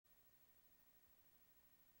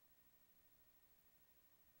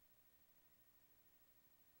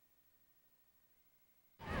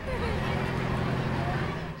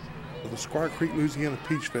Squire Creek, Louisiana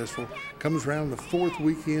Peach Festival comes around the fourth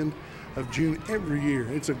weekend of June every year.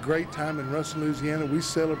 It's a great time in Ruston, Louisiana. We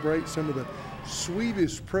celebrate some of the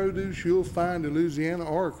sweetest produce you'll find in Louisiana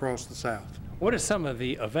or across the South. What are some of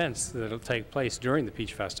the events that will take place during the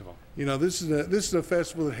Peach Festival? You know, this is a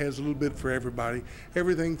festival that has a little bit for everybody.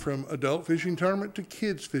 Everything from adult fishing tournament to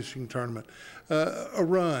kids fishing tournament. A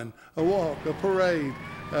run, a walk, a parade.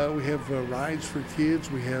 We have rides for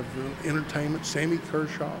kids. We have entertainment. Sammy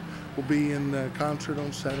Kershaw will be in concert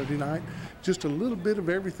on Saturday night. Just a little bit of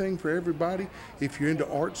everything for everybody. If you're into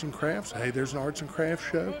arts and crafts, hey, there's an arts and crafts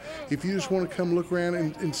show. If you just want to come look around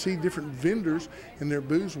and see different vendors in their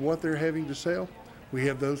booths, what they're having to sell, we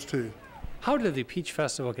have those too. How did the Peach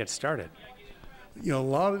Festival get started? You know, a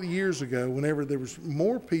lot of years ago, whenever there was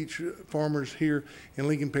more peach farmers here in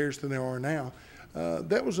Lincoln Parish than there are now,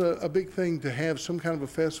 that was a big thing to have some kind of a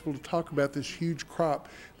festival to talk about this huge crop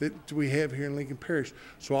that we have here in Lincoln Parish.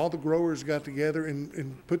 So all the growers got together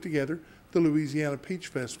and put together the Louisiana Peach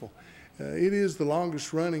Festival. It is the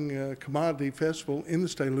longest running commodity festival in the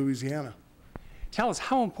state of Louisiana. Tell us,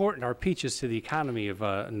 how important are peaches to the economy of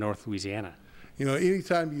North Louisiana? You know,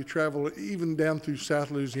 anytime you travel, even down through South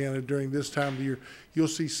Louisiana during this time of the year, you'll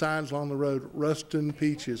see signs along the road, Ruston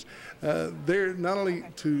peaches. They're not only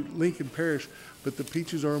to Lincoln Parish, but the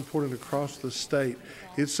peaches are important across the state.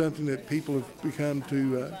 It's something that people have come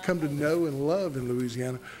to know and love in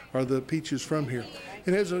Louisiana, are the peaches from here.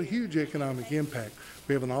 It has a huge economic impact.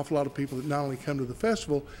 We have an awful lot of people that not only come to the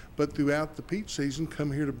festival, but throughout the peach season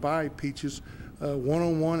come here to buy peaches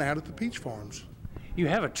one-on-one out at the peach farms. You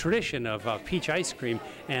have a tradition of peach ice cream,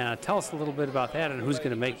 and tell us a little bit about that and who's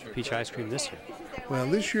going to make the peach ice cream this year. Well,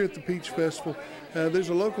 this year at the Peach Festival, there's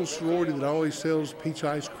a local sorority that always sells peach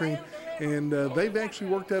ice cream, and they've actually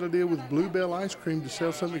worked out a deal with Bluebell Ice Cream to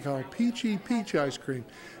sell something called Peachy Peach Ice Cream.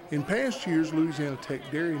 In past years, Louisiana Tech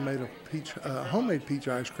Dairy made a homemade peach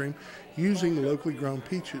ice cream using locally grown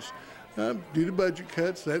peaches. Due to budget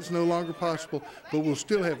cuts, that's no longer possible, but we'll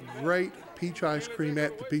still have great peach ice cream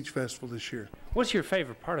at the Peach Festival this year. What's your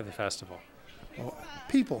favorite part of the festival? Well,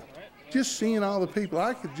 people. Just seeing all the people.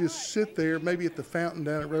 I could just sit there, maybe at the fountain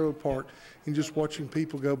down at Railroad Park, and just watching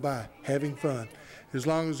people go by, having fun. As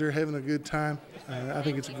long as they're having a good time, I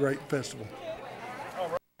think it's a great festival.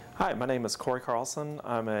 Hi, my name is Corey Carlson.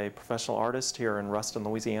 I'm a professional artist here in Ruston,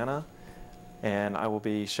 Louisiana, and I will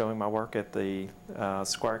be showing my work at the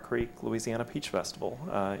Squire Creek, Louisiana Peach Festival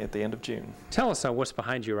at the end of June. Tell us what's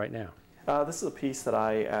behind you right now. This is a piece that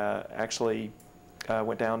I actually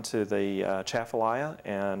went down to the Chafalaya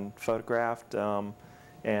and photographed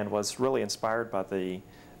and was really inspired by the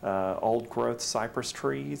old growth cypress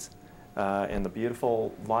trees and the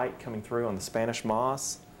beautiful light coming through on the Spanish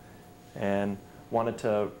moss, and wanted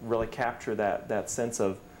to really capture that sense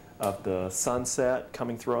of the sunset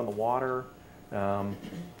coming through on the water,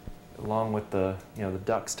 along with the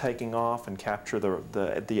ducks taking off, and capture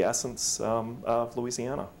the essence of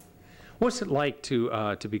Louisiana. What's it like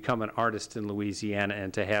to become an artist in Louisiana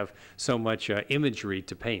and to have so much imagery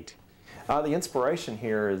to paint? The inspiration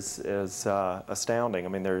here is astounding. I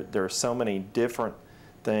mean, there are so many different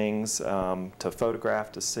things to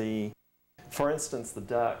photograph, to see. For instance, the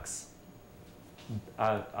ducks.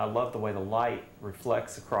 I love the way the light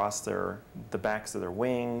reflects across the backs of their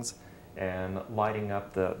wings and lighting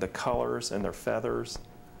up the colors and their feathers.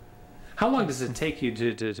 How long does it take you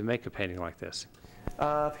to make a painting like this?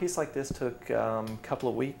 A piece like this took a couple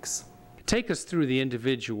of weeks. Take us through the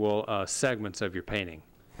individual segments of your painting.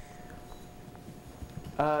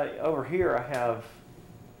 Over here I have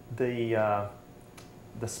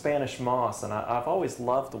the Spanish moss, and I've always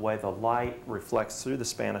loved the way the light reflects through the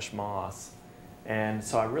Spanish moss, and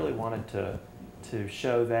so I really wanted to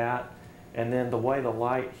show that, and then the way the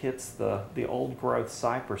light hits the old growth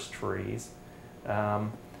cypress trees,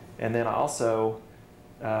 and then I also,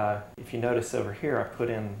 if you notice over here, I put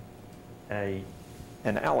in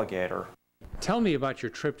an alligator. Tell me about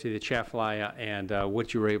your trip to the Chafalaya and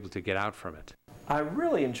what you were able to get out from it. I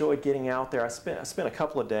really enjoyed getting out there. I spent a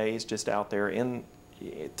couple of days just out there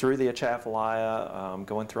through the Chafalaya,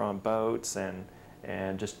 going through on boats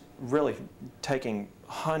and just really taking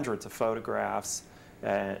hundreds of photographs,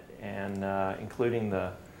 and including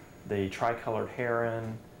the tricolored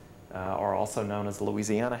heron, or also known as the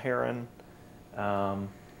Louisiana heron.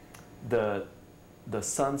 The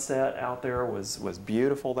sunset out there was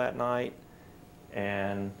beautiful that night,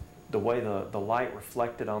 and the way the light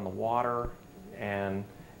reflected on the water, and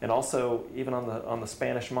also even on the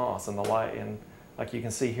Spanish moss, and the light, and like you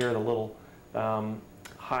can see here, the little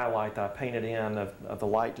highlight that I painted in of the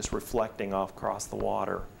light just reflecting off across the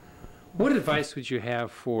water What advice would you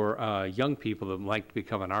have for young people that would like to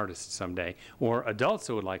become an artist someday, or adults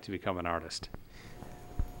that would like to become an artist?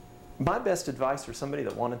 My best advice for somebody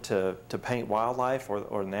that wanted to paint wildlife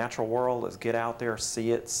or the natural world is get out there,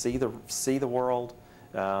 see it, see the world,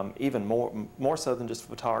 even more so than just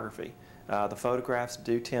photography. The photographs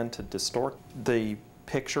do tend to distort the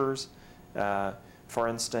pictures. For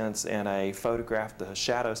instance, in a photograph, the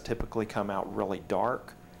shadows typically come out really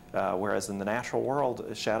dark, whereas in the natural world,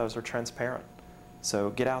 the shadows are transparent. So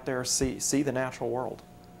get out there, see the natural world.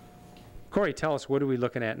 Corey, tell us, what are we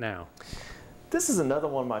looking at now? This is another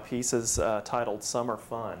one of my pieces titled Summer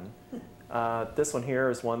Fun. This one here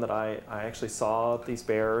is one that I actually saw these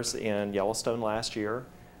bears in Yellowstone last year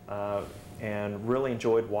and really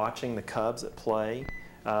enjoyed watching the cubs at play.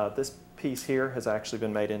 This piece here has actually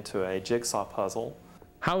been made into a jigsaw puzzle.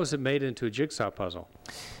 How is it made into a jigsaw puzzle?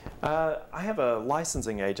 I have a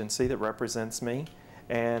licensing agency that represents me,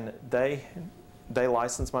 and they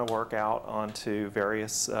license my work out onto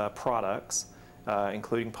various products,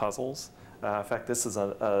 including puzzles. In fact, this is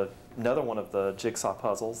another one of the jigsaw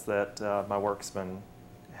puzzles that my work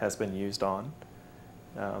has been used on.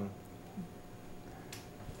 And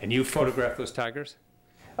you photographed those tigers?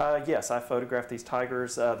 Yes, I photographed these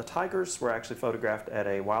tigers. The tigers were actually photographed at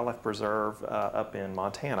a wildlife preserve up in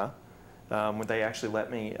Montana, where they actually let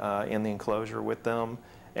me in the enclosure with them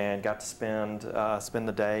and got to spend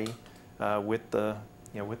the day with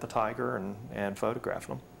the tiger and photograph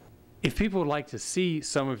them. If people would like to see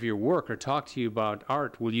some of your work or talk to you about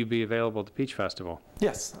art, will you be available at the Peach Festival?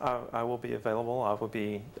 Yes, I will be available. I will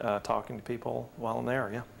be talking to people while I'm there,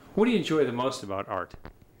 yeah. What do you enjoy the most about art?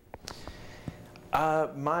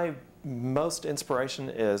 My most inspiration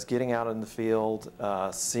is getting out in the field,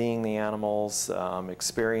 seeing the animals,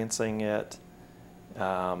 experiencing it,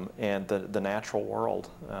 and the natural world.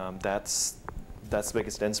 That's the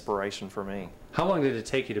biggest inspiration for me. How long did it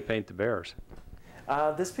take you to paint the bears?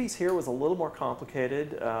 This piece here was a little more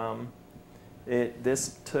complicated.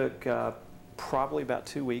 This took probably about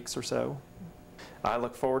 2 weeks or so. I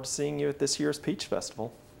look forward to seeing you at this year's Peach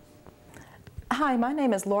Festival. Hi, my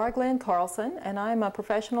name is Laura Glenn Carlson, and I'm a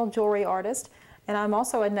professional jewelry artist, and I'm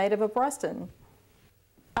also a native of Ruston.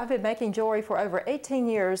 I've been making jewelry for over 18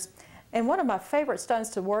 years, and one of my favorite stones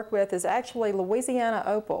to work with is actually Louisiana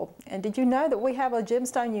opal. And did you know that we have a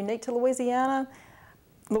gemstone unique to Louisiana?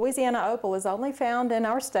 Louisiana opal is only found in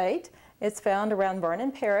our state. It's found around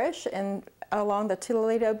Vernon Parish and along the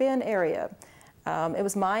Toledo Bend area. It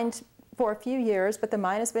was mined for a few years, but the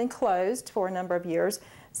mine has been closed for a number of years,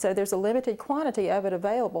 so there's a limited quantity of it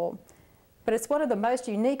available. But it's one of the most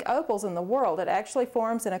unique opals in the world. It actually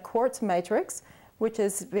forms in a quartz matrix, which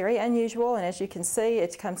is very unusual, and as you can see,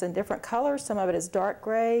 it comes in different colors. Some of it is dark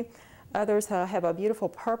gray, others have a beautiful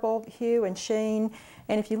purple hue and sheen.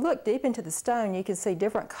 And if you look deep into the stone, you can see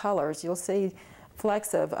different colors. You'll see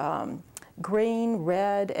flecks of green,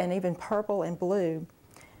 red, and even purple and blue.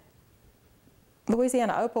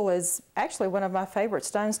 Louisiana opal is actually one of my favorite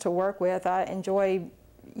stones to work with. I enjoy,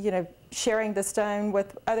 sharing the stone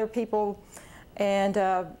with other people, and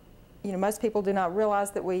most people do not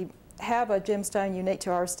realize that we have a gemstone unique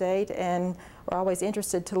to our state, and we're always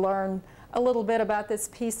interested to learn a little bit about this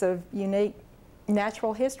piece of unique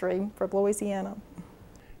natural history for Louisiana.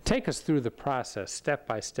 Take us through the process, step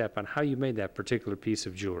by step, on how you made that particular piece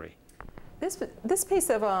of jewelry. This piece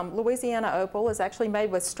of Louisiana opal is actually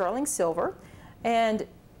made with sterling silver, and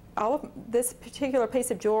all of this particular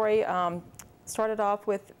piece of jewelry started off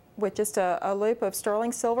with just a loop of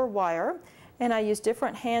sterling silver wire, and I used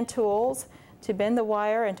different hand tools to bend the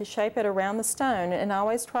wire and to shape it around the stone. And I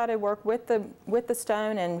always try to work with the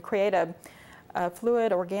stone and create a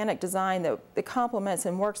fluid organic design that complements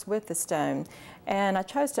and works with the stone. And I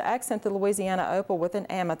chose to accent the Louisiana opal with an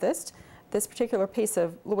amethyst. This particular piece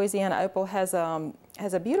of Louisiana opal has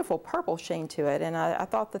a beautiful purple sheen to it, and I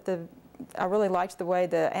thought that I really liked the way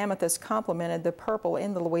the amethyst complemented the purple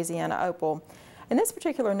in the Louisiana opal. And this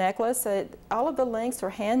particular necklace, all of the links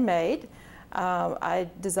are handmade. I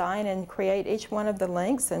design and create each one of the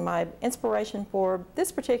links, and my inspiration for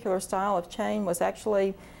this particular style of chain was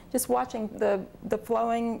actually just watching the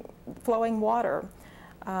flowing water.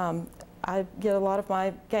 I gain a lot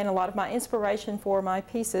of my inspiration for my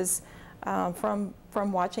pieces from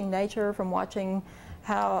watching nature, from watching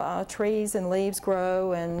how trees and leaves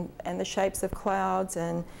grow, and the shapes of clouds,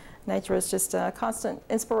 and nature is just a constant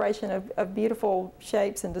inspiration of beautiful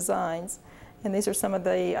shapes and designs. And these are some of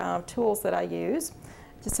the tools that I use,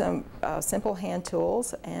 just some simple hand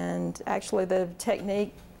tools. And actually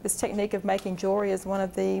this technique of making jewelry is one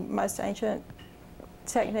of the most ancient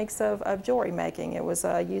techniques of jewelry making. It was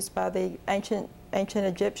used by the ancient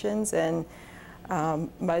Egyptians, and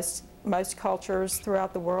most cultures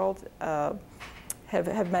throughout the world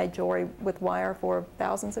have made jewelry with wire for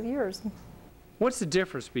thousands of years. What's the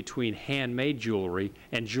difference between handmade jewelry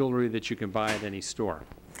and jewelry that you can buy at any store?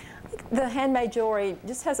 The handmade jewelry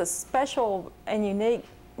just has a special and unique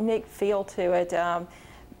feel to it.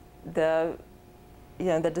 The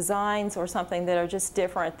designs or something that are just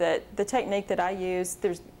different. That the technique that I use,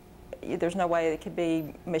 there's no way it could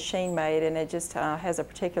be machine made, and it just has a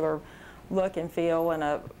particular look and feel and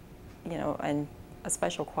a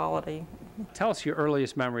special quality. Tell us your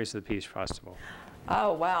earliest memories of the Peach Festival.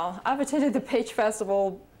 Oh wow, I've attended the Peach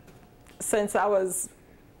Festival since I was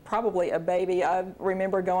probably a baby. I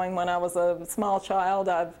remember going when I was a small child.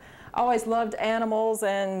 I've always loved animals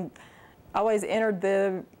and always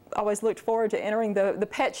looked forward to entering the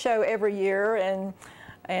pet show every year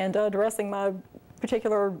and dressing my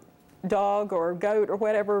particular dog or goat or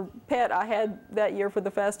whatever pet I had that year for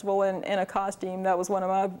the festival in a costume. That was one of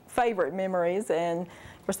my favorite memories. And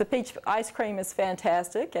of course the peach ice cream is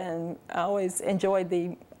fantastic, and I always enjoyed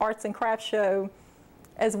the arts and crafts show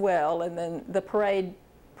as well. And then the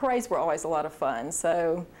parades were always a lot of fun.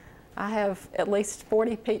 So I have at least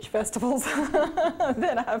 40 peach festivals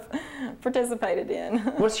that I've participated in.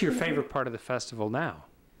 What's your favorite part of the festival now?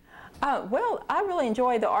 Well, I really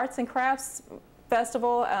enjoy the arts and crafts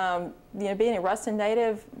festival. Being a Ruston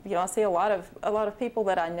native, I see a lot of people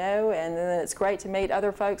that I know, and then it's great to meet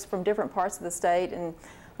other folks from different parts of the state. And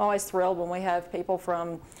I'm always thrilled when we have people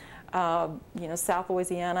from, South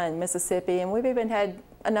Louisiana and Mississippi, and we've even had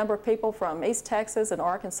a number of people from East Texas and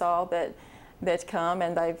Arkansas that come,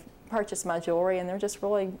 and they've purchased my jewelry, and they're just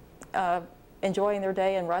really enjoying their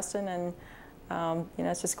day in Ruston. And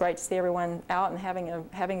it's just great to see everyone out and having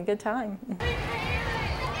a good time.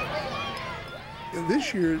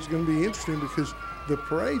 This year it's going to be interesting because the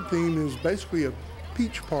parade theme is basically a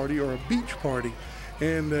peach party or a beach party,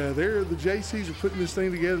 and the JCs are putting this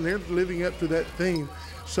thing together, and they're living up to that theme.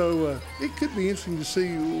 So it could be interesting to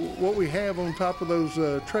see what we have on top of those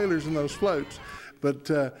trailers and those floats. But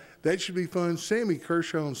that should be fun. Sammy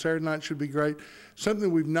Kershaw on Saturday night should be great.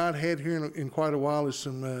 Something we've not had here in quite a while is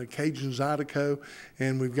some Cajun Zydeco,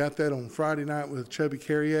 and we've got that on Friday night with Chubby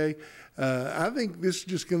Carrier. I think this is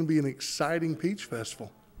just going to be an exciting peach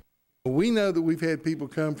festival. We know that we've had people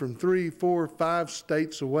come from 3, 4, 5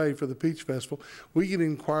 states away for the Peach Festival. We get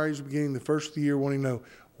inquiries beginning the first of the year wanting to know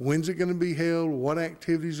when's it going to be held, what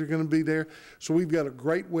activities are going to be there. So we've got a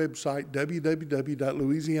great website,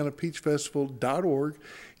 www.louisianapeachfestival.org.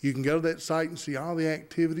 You can go to that site and see all the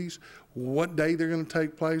activities, what day they're going to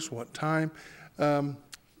take place, what time.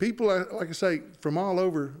 People, like I say, from all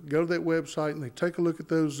over go to that website and they take a look at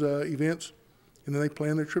those events, and then they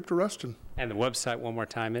plan their trip to Ruston. And the website one more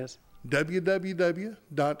time is?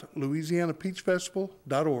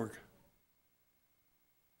 www.louisianapeachfestival.org.